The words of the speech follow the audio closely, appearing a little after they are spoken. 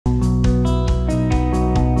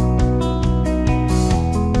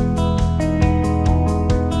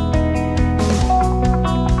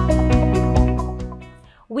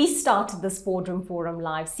started this Boardroom Forum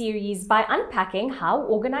live series by unpacking how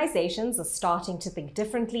organizations are starting to think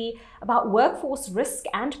differently about workforce risk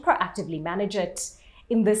and proactively manage it.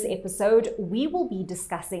 In this episode, we will be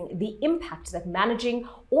discussing the impact that managing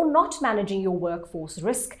or not managing your workforce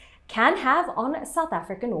risk can have on South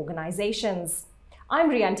African organizations.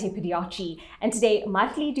 I'm Riante Pediachi, and today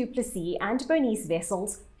Martli du Plessis and Bernice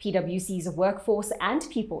Wessels, PwC's workforce and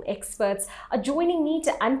people experts, are joining me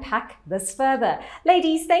to unpack this further.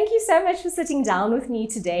 Ladies, thank you so much for sitting down with me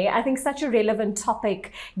today. I think such a relevant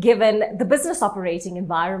topic given the business operating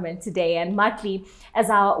environment today. And Martli, as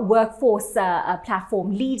our workforce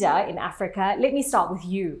platform leader in Africa, let me start with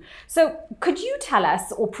you. So could you tell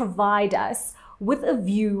us or provide us with a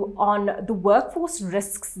view on the workforce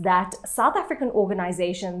risks that South African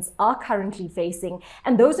organizations are currently facing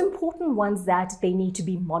and those important ones that they need to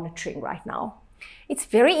be monitoring right now? It's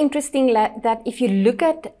very interesting that if you look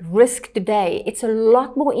at risk today, it's a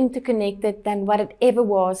lot more interconnected than what it ever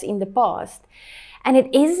was in the past. And it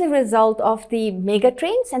is a result of the mega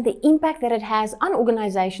trends and the impact that it has on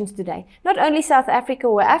organizations today, not only South Africa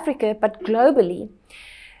or Africa, but globally.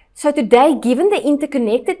 So today, given the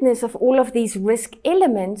interconnectedness of all of these risk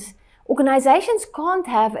elements, organizations can't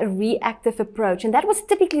have a reactive approach. And that was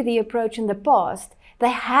typically the approach in the past.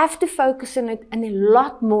 They have to focus on it in a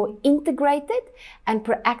lot more integrated and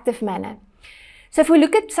proactive manner. So if we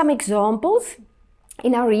look at some examples,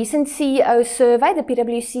 in our recent CEO survey, the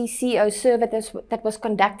PwC CEO survey that was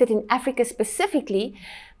conducted in Africa specifically,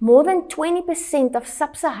 more than 20% of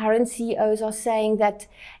sub-Saharan CEOs are saying that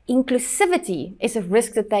inclusivity is a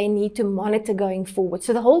risk that they need to monitor going forward.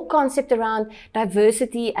 So the whole concept around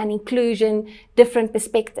diversity and inclusion, different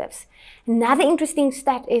perspectives. Another interesting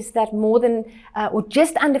stat is that more than, or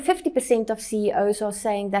just under 50% of CEOs are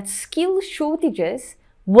saying that skill shortages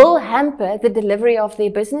will hamper the delivery of their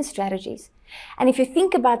business strategies. And if you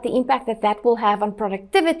think about the impact that that will have on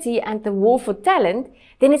productivity and the war for talent,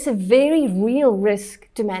 then it's a very real risk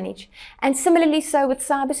to manage. And similarly so with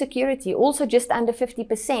cybersecurity, also just under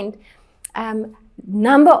 50%,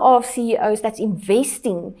 number of CEOs that's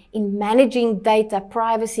investing in managing data,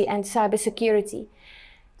 privacy and cybersecurity.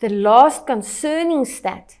 The last concerning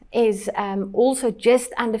stat is also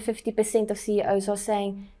just under 50% of CEOs are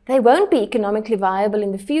saying they won't be economically viable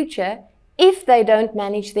in the future if they don't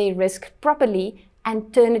manage their risk properly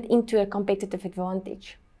and turn it into a competitive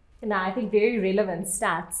advantage. Now, I think very relevant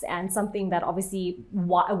stats and something that obviously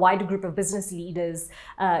a wider group of business leaders,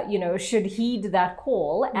 should heed that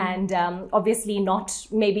call and obviously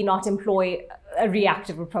maybe not employ a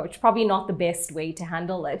reactive approach, probably not the best way to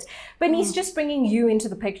handle it. Bernice, just bringing you into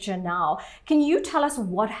the picture now, can you tell us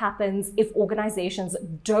what happens if organizations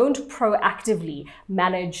don't proactively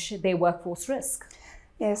manage their workforce risk?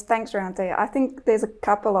 Yes, thanks, Riante. I think there's a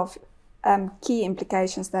couple of key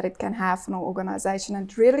implications that it can have on an organization, and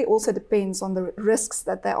it really also depends on the risks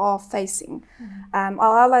that they are facing. I'll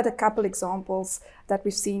highlight a couple examples that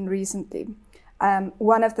we've seen recently.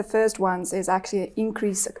 One of the first ones is actually an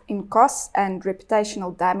increase in costs and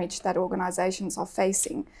reputational damage that organizations are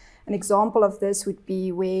facing. An example of this would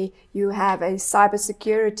be where you have a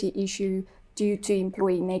cybersecurity issue due to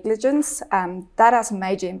employee negligence. That has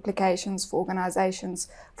major implications for organizations,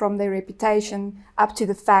 from their reputation up to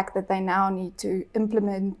the fact that they now need to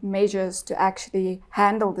implement measures to actually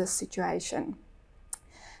handle this situation.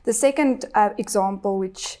 The second example,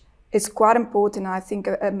 which is quite important, I think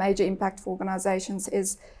a major impact for organizations,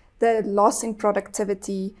 is the loss in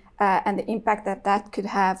productivity and the impact that that could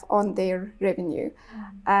have on their revenue.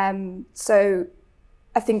 So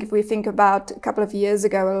I think if we think about a couple of years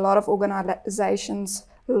ago, a lot of organizations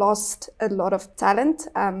lost a lot of talent,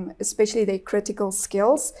 especially their critical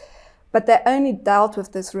skills, but they only dealt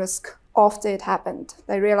with this risk after it happened.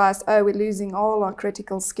 They realized, oh, we're losing all our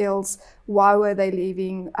critical skills. Why were they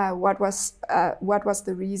leaving? What was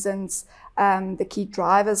the reasons, the key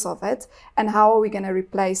drivers of it, and how are we going to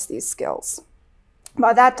replace these skills?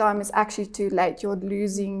 By that time, it's actually too late. You're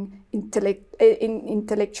losing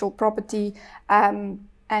intellectual property, and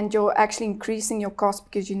you're actually increasing your cost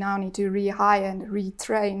because you now need to rehire and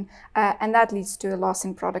retrain, and that leads to a loss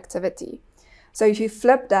in productivity. So if you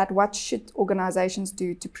flip that, what should organizations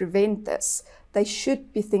do to prevent this? They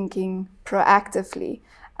should be thinking proactively,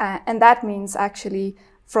 and that means actually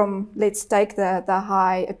let's take the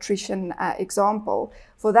high attrition example.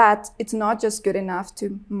 For that, it's not just good enough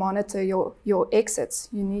to monitor your exits.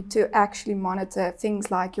 You need to actually monitor things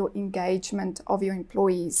like your engagement of your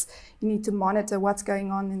employees. You need to monitor what's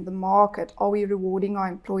going on in the market. Are we rewarding our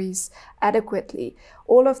employees adequately?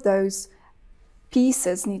 All of those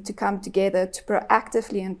pieces need to come together to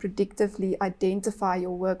proactively and predictively identify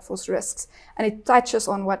your workforce risks. And it touches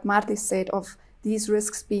on what Marty said of these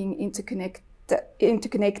risks being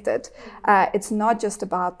interconnected. It's not just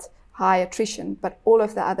about high attrition, but all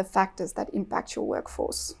of the other factors that impact your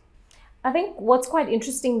workforce. I think what's quite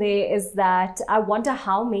interesting there is that I wonder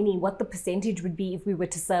what the percentage would be if we were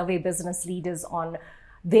to survey business leaders on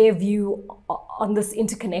their view on this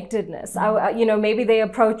interconnectedness. Maybe they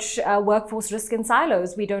approach workforce risk in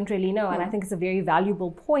silos. We don't really know. And I think it's a very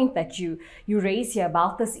valuable point that you raise here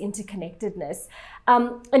about this interconnectedness.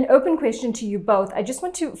 An open question to you both. I just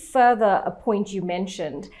want to further a point you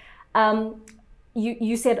mentioned.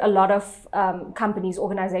 You said a lot of companies,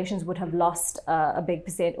 organizations would have lost a big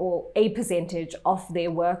percentage of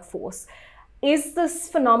their workforce. Is this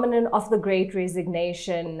phenomenon of the Great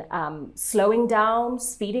Resignation slowing down,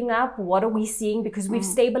 speeding up? What are we seeing? Because we've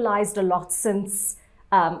stabilized a lot since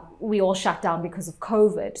we all shut down because of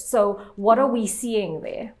COVID. So what are we seeing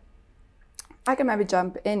there? I can maybe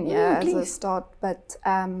jump in as a start, but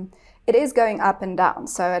it is going up and down.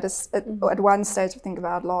 So at one stage, I think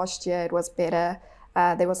about last year, it was better.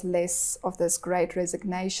 There was less of this Great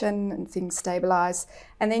Resignation and things stabilized.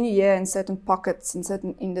 And then you hear in certain pockets, in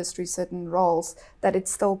certain industries, certain roles, that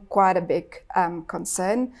it's still quite a big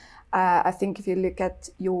concern. I think if you look at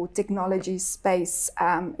your technology space,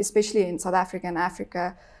 especially in South Africa and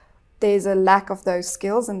Africa, there's a lack of those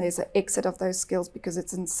skills and there's an exit of those skills because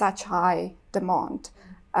it's in such high demand.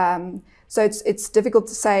 So it's difficult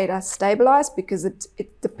to say it has stabilized because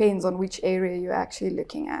it depends on which area you're actually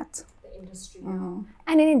looking at. Industry.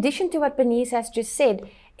 And in addition to what Bernice has just said,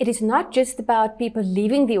 it is not just about people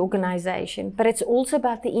leaving the organization, but it's also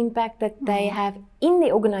about the impact that they have in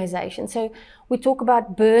the organization. So we talk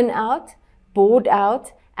about burnout, bored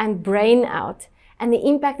out, and brain out, and the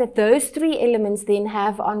impact that those three elements then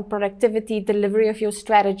have on productivity, delivery of your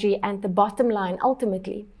strategy, and the bottom line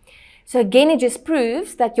ultimately. So again, it just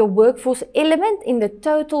proves that your workforce element in the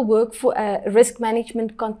total risk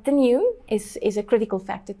management continuum is a critical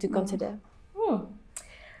factor to consider.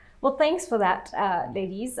 Well, thanks for that,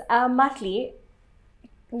 ladies. Matli,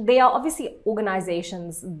 there are obviously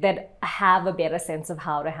organizations that have a better sense of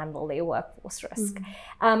how to handle their workforce risk.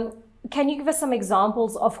 Can you give us some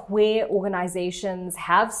examples of where organizations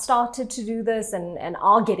have started to do this and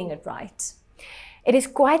are getting it right? It is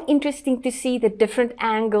quite interesting to see the different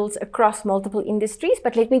angles across multiple industries,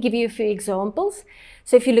 but let me give you a few examples.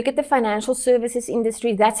 So if you look at the financial services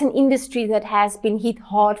industry, that's an industry that has been hit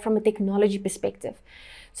hard from a technology perspective.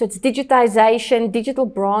 So it's digitization, digital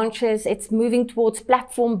branches, it's moving towards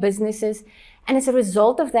platform businesses. And as a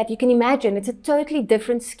result of that, you can imagine it's a totally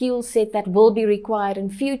different skill set that will be required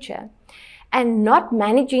in future. And not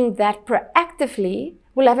managing that proactively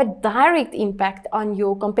will have a direct impact on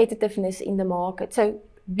your competitiveness in the market. So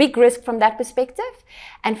big risk from that perspective.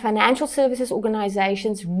 And financial services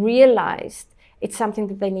organizations realized it's something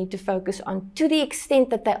that they need to focus on to the extent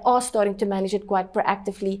that they are starting to manage it quite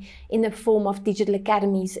proactively in the form of digital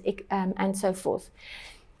academies and so forth.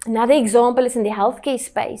 Another example is in the healthcare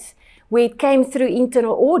space, where it came through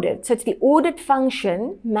internal audit. So it's the audit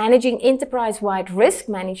function managing enterprise-wide risk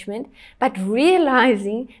management, but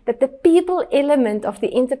realizing that the people element of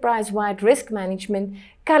the enterprise-wide risk management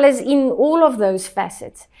colors in all of those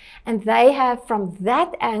facets. And they have, from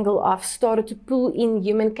that angle off, started to pull in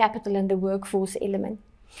human capital and the workforce element.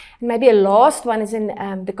 And maybe a last one is in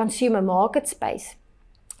the consumer market space,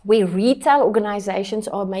 where retail organizations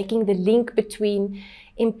are making the link between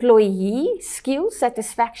employee skills,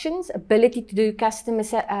 satisfactions, ability to do customer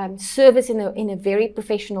service in a very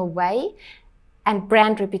professional way, and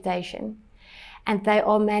brand reputation. And they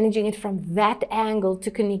are managing it from that angle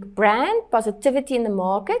to connect brand, positivity in the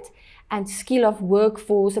market, and skill of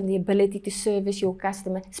workforce and the ability to service your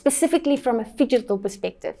customer, specifically from a digital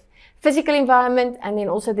perspective. Physical environment, and then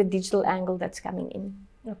also the digital angle that's coming in.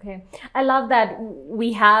 Okay. I love that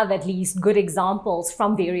we have at least good examples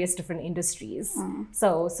from various different industries.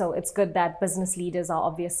 So it's good that business leaders are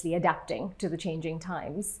obviously adapting to the changing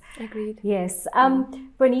times. Agreed. Yes.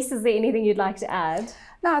 Bernice, is there anything you'd like to add?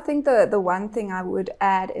 No, I think the one thing I would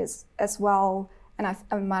add is as well, and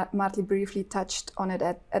Marty briefly touched on it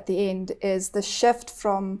at the end, is the shift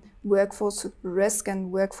from workforce risk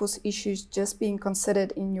and workforce issues just being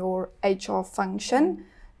considered in your HR function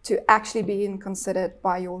to actually being considered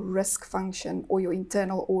by your risk function or your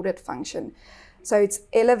internal audit function. So it's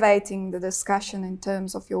elevating the discussion in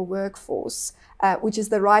terms of your workforce, which is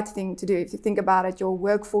the right thing to do. If you think about it, your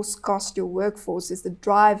workforce cost, your workforce is the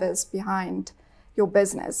drivers behind your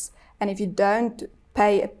business. And if you don't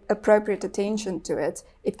pay appropriate attention to it,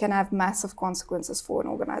 it can have massive consequences for an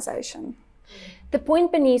organization. The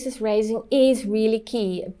point Bernice is raising is really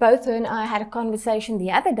key. Both her and I had a conversation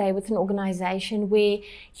the other day with an organization where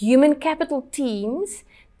human capital teams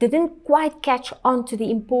didn't quite catch on to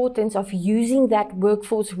the importance of using that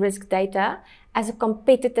workforce risk data as a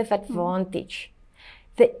competitive advantage.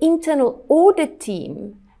 The internal audit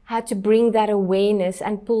team had to bring that awareness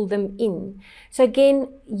and pull them in. So again,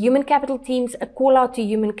 human capital teams, a call out to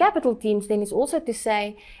human capital teams then is also to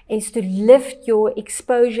say, is to lift your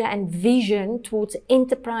exposure and vision towards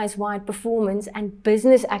enterprise-wide performance and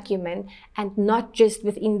business acumen, and not just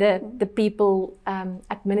within the people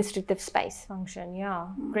administrative space. Function, yeah.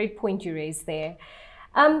 Great point you raised there.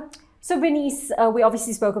 So Bernice, we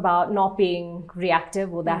obviously spoke about not being reactive,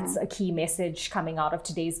 well, that's a key message coming out of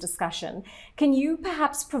today's discussion. Can you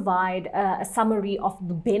perhaps provide a summary of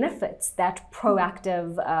the benefits that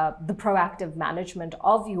the proactive management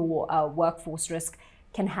of your workforce risk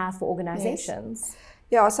can have for organizations? Yes.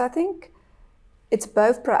 Yeah, so I think it's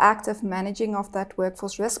both proactive managing of that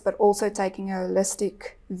workforce risk, but also taking a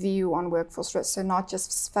holistic view on workforce risk. So not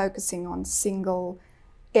just focusing on single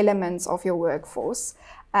elements of your workforce.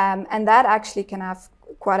 And that actually can have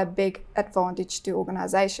quite a big advantage to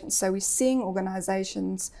organizations. So we're seeing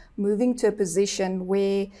organizations moving to a position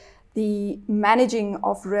where the managing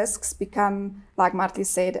of risks become, like Martie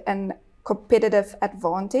said, an competitive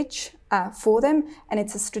advantage for them, and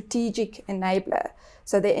it's a strategic enabler.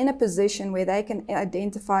 So they're in a position where they can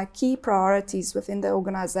identify key priorities within the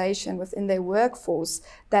organization, within their workforce,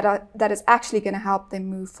 that is actually going to help them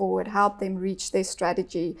move forward, help them reach their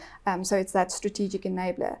strategy. So it's that strategic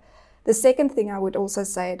enabler. The second thing I would also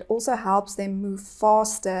say, it also helps them move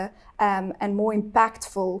faster and more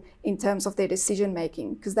impactful in terms of their decision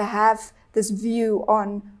making, because they have this view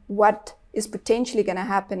on what is potentially going to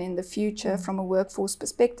happen in the future from a workforce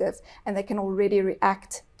perspective, and they can already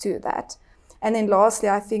react to that. And then lastly,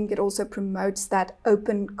 I think it also promotes that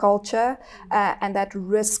open culture and that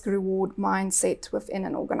risk-reward mindset within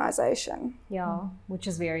an organization. Yeah, which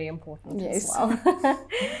is very important Yes. as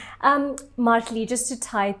well. Martie, just to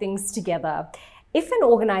tie things together, if an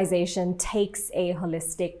organization takes a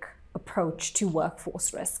holistic approach to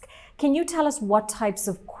workforce risk, can you tell us what types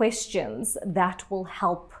of questions that will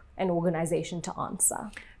help an organization to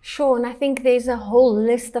answer? Sure, and I think there's a whole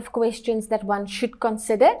list of questions that one should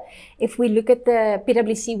consider. If we look at the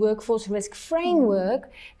PwC Workforce Risk Framework,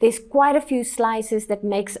 there's quite a few slices that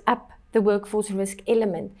makes up the workforce risk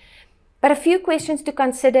element. But a few questions to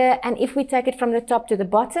consider, and if we take it from the top to the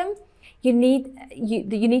bottom, you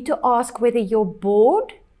need to ask whether your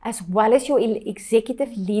board as well as your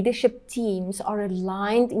executive leadership teams are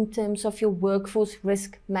aligned in terms of your workforce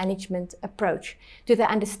risk management approach. Do they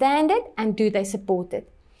understand it, and do they support it?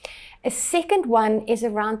 A second one is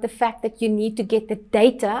around the fact that you need to get the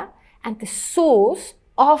data and the source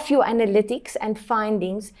of your analytics and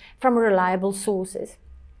findings from reliable sources.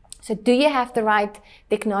 So do you have the right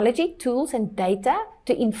technology, tools and data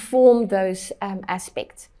to inform those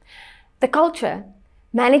aspects? The culture.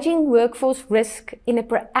 Managing workforce risk in a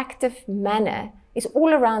proactive manner is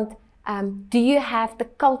all around, do you have the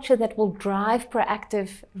culture that will drive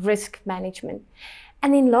proactive risk management?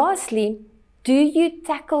 And then lastly, do you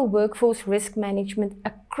tackle workforce risk management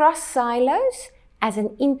across silos as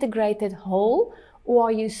an integrated whole, or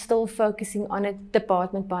are you still focusing on it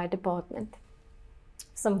department by department?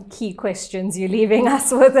 Some key questions you're leaving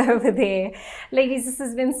us with over there. Ladies, this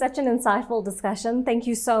has been such an insightful discussion. Thank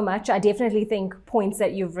you so much. I definitely think points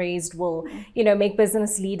that you've raised will, make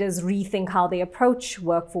business leaders rethink how they approach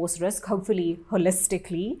workforce risk, hopefully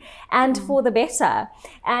holistically and for the better.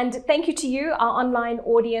 And thank you to you, our online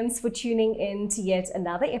audience, for tuning in to yet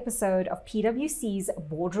another episode of PwC's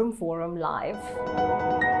Boardroom Forum Live.